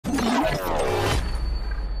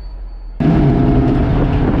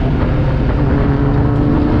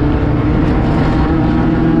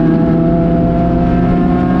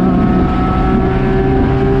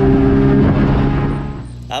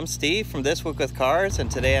Steve from This Week with Cars,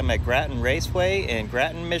 and today I'm at Grattan Raceway in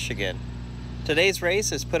Grattan, Michigan. Today's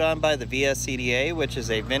race is put on by the VSCDA, which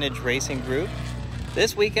is a vintage racing group.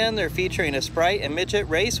 This weekend they're featuring a Sprite and Midget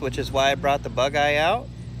race, which is why I brought the Bug Eye out.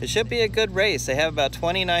 It should be a good race. They have about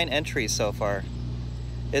 29 entries so far.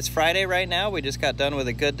 It's Friday right now. We just got done with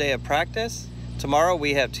a good day of practice. Tomorrow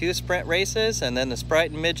we have 2 sprint races and then the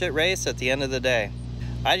Sprite and Midget race at the end of the day.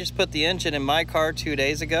 I just put the engine in my car 2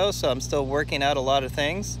 days ago, so I'm still working out a lot of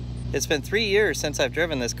things. It's been 3 years since I've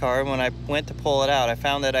driven this car, and when I went to pull it out, I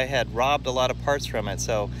found that I had robbed a lot of parts from it,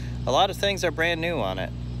 so a lot of things are brand new on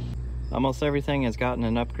it. Almost everything has gotten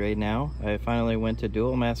an upgrade now. I finally went to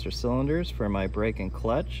dual master cylinders for my brake and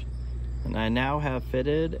clutch, and I now have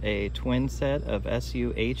fitted a twin set of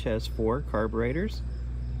SU-HS4 carburetors.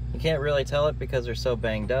 You can't really tell it because they're so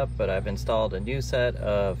banged up, but I've installed a new set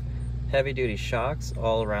of heavy-duty shocks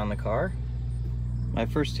all around the car. My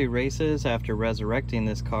first 2 races after resurrecting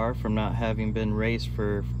this car from not having been raced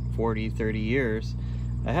for 40-30 years,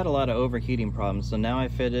 I had a lot of overheating problems, so now I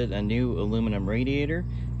fitted a new aluminum radiator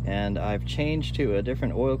and I've changed to a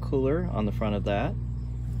different oil cooler on the front of that.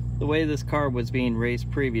 The way this car was being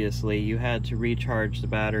raced previously, you had to recharge the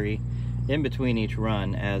battery in between each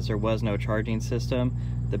run as there was no charging system.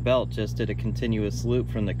 The belt just did a continuous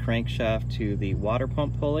loop from the crankshaft to the water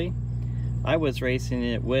pump pulley. I was racing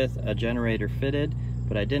it with a generator fitted,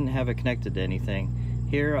 but I didn't have it connected to anything.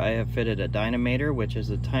 Here I have fitted a dynamometer, which is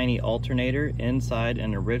a tiny alternator inside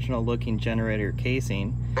an original looking generator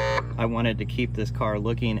casing. I wanted to keep this car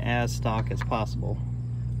looking as stock as possible.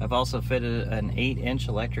 I've also fitted an 8-inch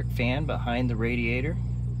electric fan behind the radiator.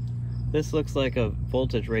 This looks like a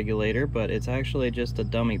voltage regulator, but it's actually just a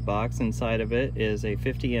dummy box. Inside of it is a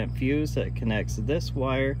 50-amp fuse that connects this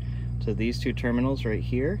wire to these 2 terminals right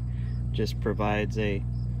here. Just provides a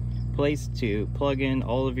place to plug in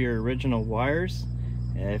all of your original wires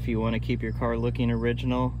if you want to keep your car looking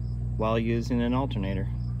original while using an alternator.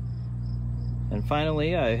 And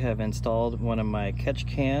finally, I have installed one of my catch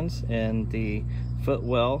cans in the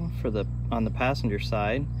footwell on the passenger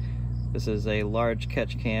side. This is a large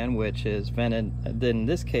catch can which is vented, in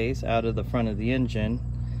this case, out of the front of the engine,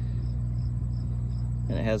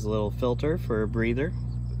 and it has a little filter for a breather.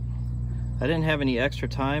 I didn't have any extra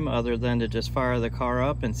time other than to just fire the car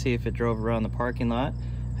up and see if it drove around the parking lot.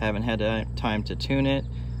 I haven't had time to tune it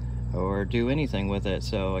or do anything with it,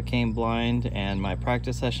 so I came blind, and my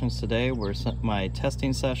practice sessions today were my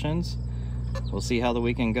testing sessions. We'll see how the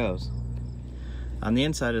weekend goes. On the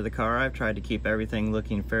inside of the car, I've tried to keep everything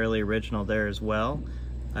looking fairly original there as well.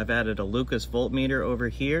 I've added a Lucas voltmeter over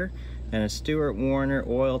here and a Stewart Warner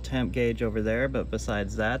oil temp gauge over there, but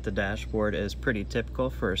besides that, the dashboard is pretty typical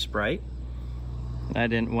for a Sprite. I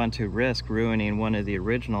didn't want to risk ruining one of the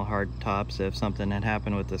original hardtops if something had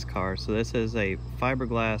happened with this car, so this is a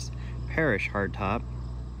fiberglass Parrish hardtop.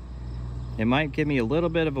 It might give me a little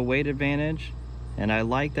bit of a weight advantage, and I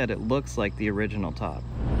like that it looks like the original top.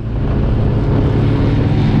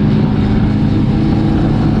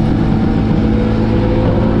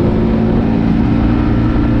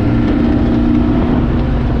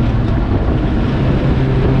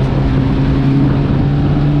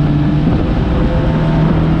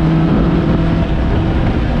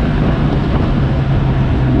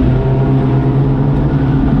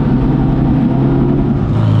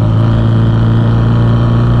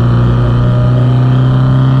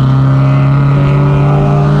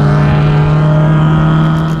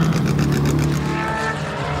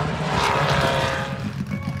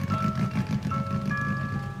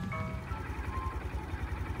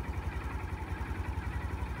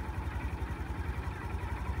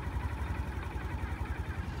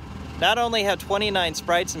 Not only have 29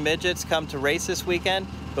 Sprites and Midgets come to race this weekend,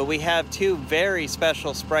 but we have 2 very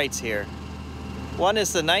special Sprites here. One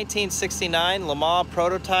is the 1969 Le Mans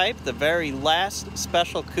prototype, the very last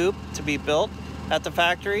special coupe to be built at the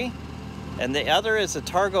factory. And the other is a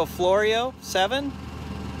Targa Florio 7,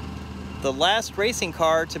 the last racing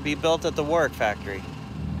car to be built at the Warwick factory.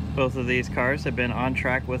 Both of these cars have been on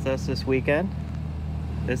track with us this weekend.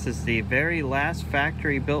 This is the very last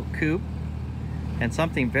factory built coupe. And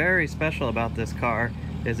something very special about this car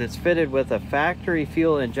is it's fitted with a factory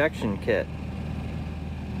fuel injection kit.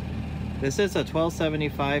 This is a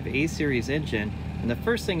 1275 A-Series engine, and the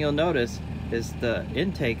first thing you'll notice is the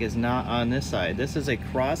intake is not on this side. This is a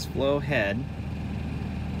cross-flow head.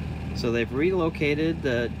 So they've relocated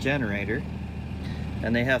the generator,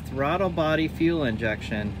 and they have throttle body fuel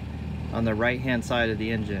injection on the right-hand side of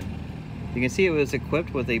the engine. You can see it was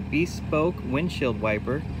equipped with a bespoke windshield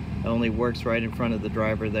wiper. It only works right in front of the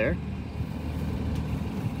driver there.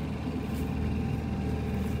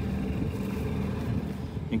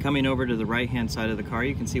 You coming over to the right hand side of the car,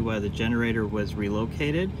 you can see why the generator was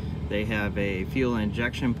relocated. They have a fuel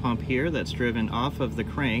injection pump here that's driven off of the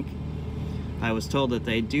crank. I was told that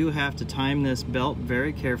they do have to time this belt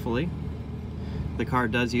very carefully. The car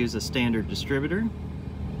does use a standard distributor.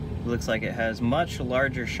 It looks like it has much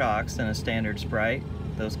larger shocks than a standard Sprite.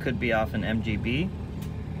 Those could be off an MGB.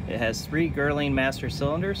 It has 3 Girling master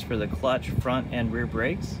cylinders for the clutch, front, and rear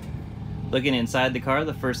brakes. Looking inside the car,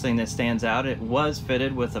 the first thing that stands out, it was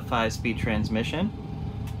fitted with a 5-speed transmission.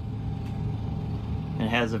 It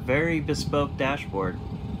has a very bespoke dashboard.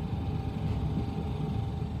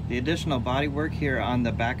 The additional bodywork here on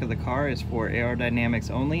the back of the car is for aerodynamics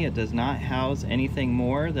only. It does not house anything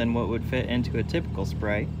more than what would fit into a typical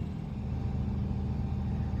Sprite.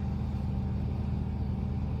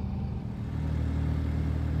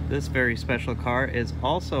 This very special car is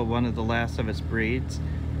also one of the last of its breeds,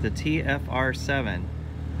 the TFR7.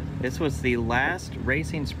 This was the last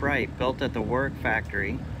racing Sprite built at the Warwick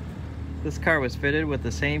factory. This car was fitted with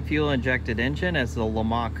the same fuel-injected engine as the Le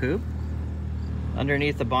Mans Coupe.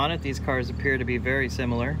 Underneath the bonnet, these cars appear to be very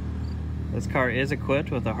similar. This car is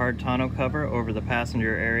equipped with a hard tonneau cover over the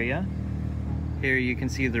passenger area. Here you can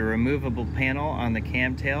see the removable panel on the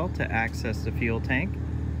camtail to access the fuel tank.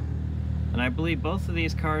 And I believe both of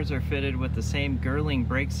these cars are fitted with the same Girling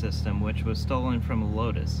brake system, which was stolen from a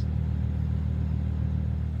Lotus.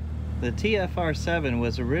 The TFR7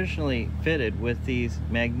 was originally fitted with these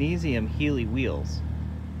magnesium Heeley wheels.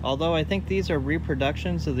 Although I think these are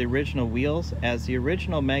reproductions of the original wheels, as the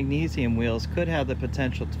original magnesium wheels could have the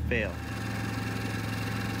potential to fail.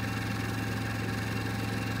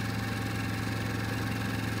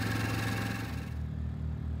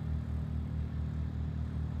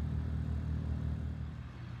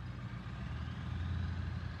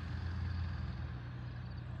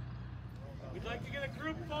 We'd like to get a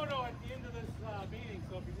group photo at the end of this meeting.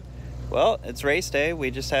 So if you Well, it's race day.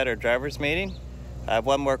 We just had our driver's meeting. I have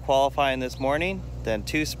one more qualifying this morning, then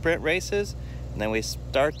 2 sprint races, and then we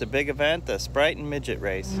start the big event, the Sprite and Midget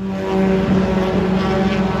race.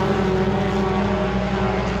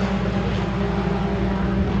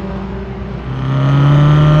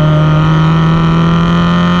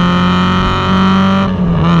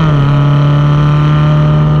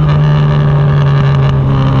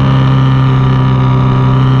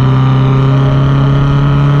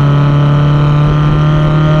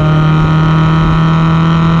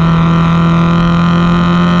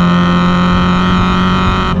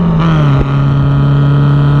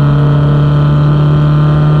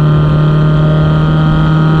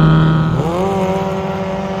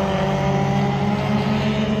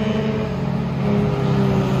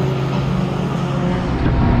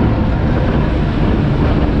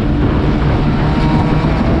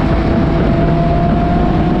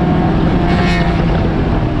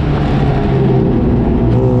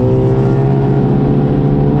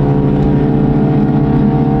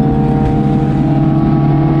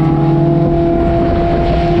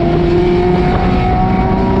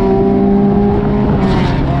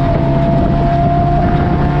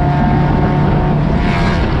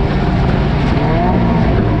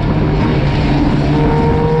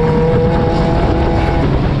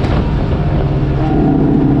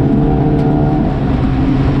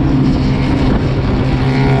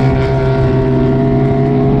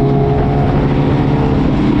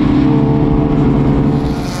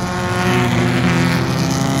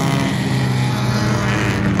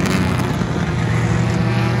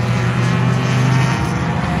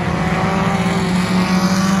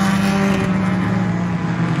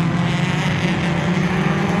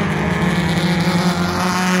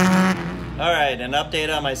 An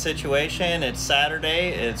update on my situation. It's Saturday.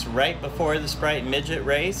 It's right before the Sprite and Midget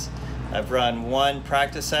race. I've run 1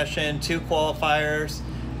 practice session, 2 qualifiers,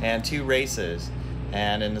 and 2 races.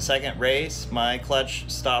 And in the second race, my clutch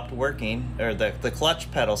stopped working, or the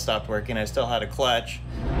clutch pedal stopped working. I still had a clutch.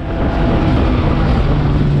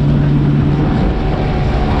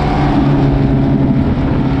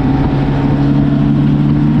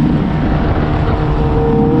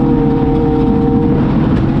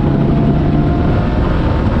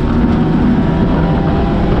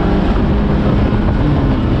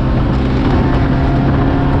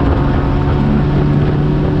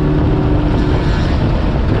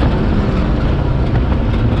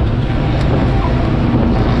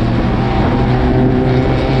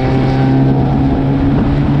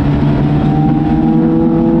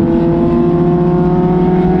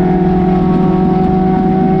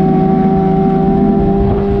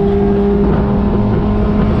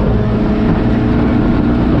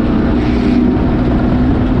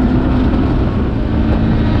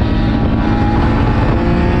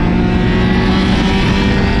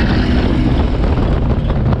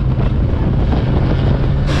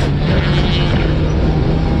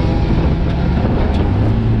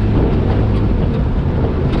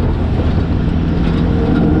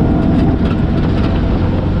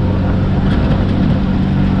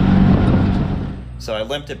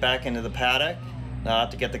 limped it back into the paddock. Now I'll have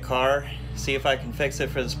to get the car, see if I can fix it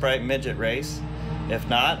for the Sprite and Midget race. If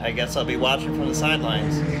not, I guess I'll be watching from the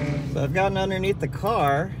sidelines. So I've gotten underneath the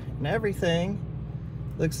car and everything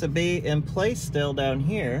looks to be in place still down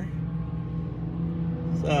here.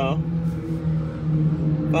 So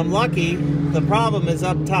if I'm lucky, the problem is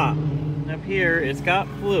up top. Up here, it's got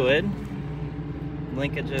fluid.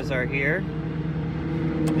 Linkages are here.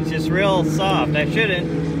 It's just real soft. I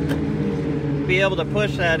shouldn't be able to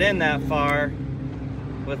push that in that far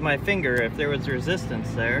with my finger if there was resistance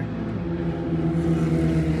there.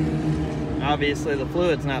 Obviously the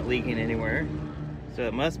fluid's not leaking anywhere, so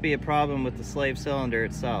it must be a problem with the slave cylinder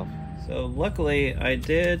itself. So luckily I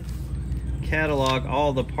did catalog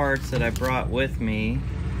all the parts that I brought with me,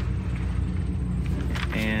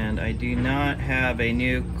 and I do not have a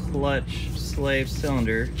new clutch slave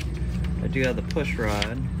cylinder. I do have the push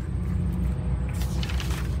rod,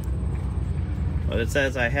 but it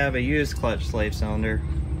says I have a used clutch slave cylinder.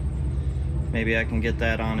 Maybe I can get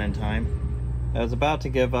that on in time. I was about to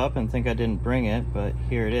give up and think I didn't bring it, but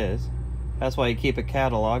here it is. That's why you keep a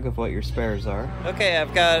catalog of what your spares are. Okay,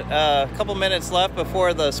 I've got a couple minutes left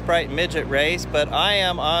before the Sprite and Midget race, but I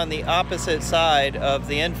am on the opposite side of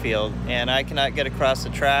the infield and I cannot get across the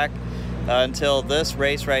track until this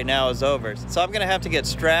race right now is over. So I'm gonna have to get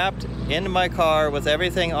strapped into my car with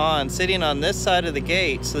everything on, sitting on this side of the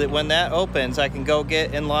gate so that when that opens, I can go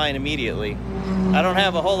get in line immediately. I don't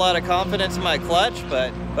have a whole lot of confidence in my clutch,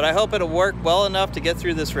 but I hope it'll work well enough to get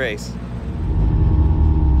through this race.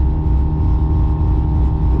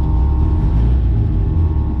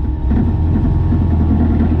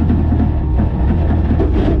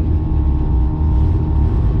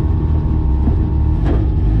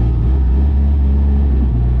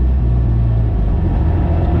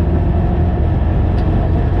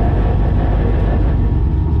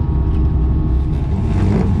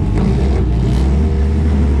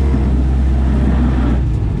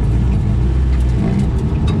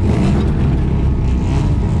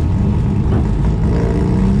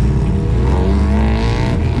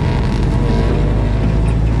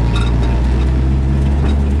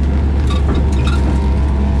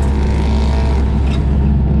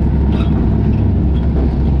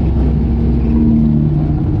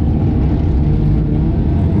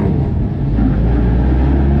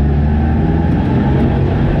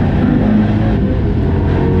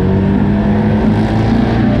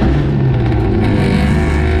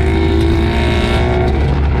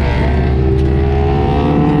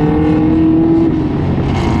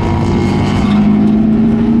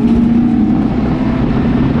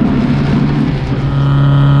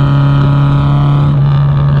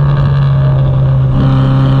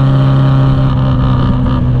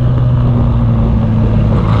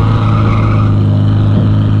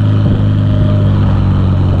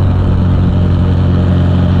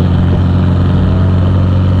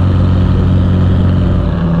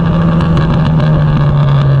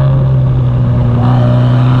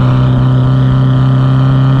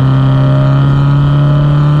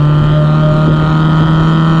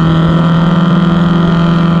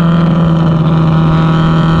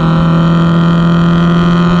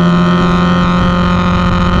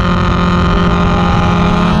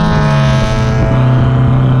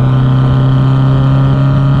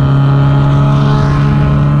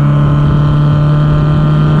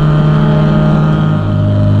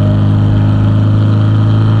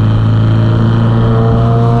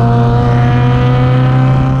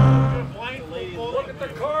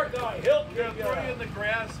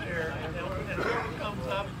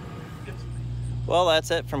 Well,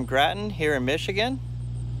 that's it from Grattan here in Michigan.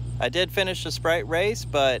 I did finish the Sprite race,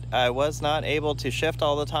 but I was not able to shift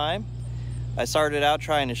all the time. I started out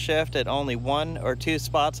trying to shift at only 1 or 2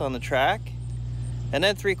 spots on the track, and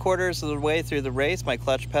then 3/4 of the way through the race, my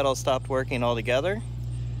clutch pedal stopped working altogether.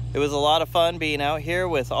 It was a lot of fun being out here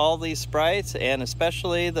with all these Sprites, and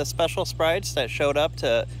especially the special Sprites that showed up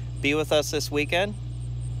to be with us this weekend.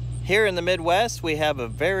 Here in the Midwest, we have a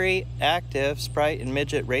very active Sprite and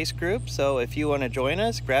Midget race group, so if you want to join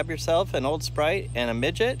us, grab yourself an old Sprite and a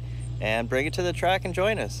Midget and bring it to the track and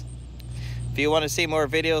join us. If you want to see more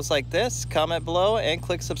videos like this, comment below and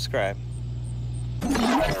click subscribe.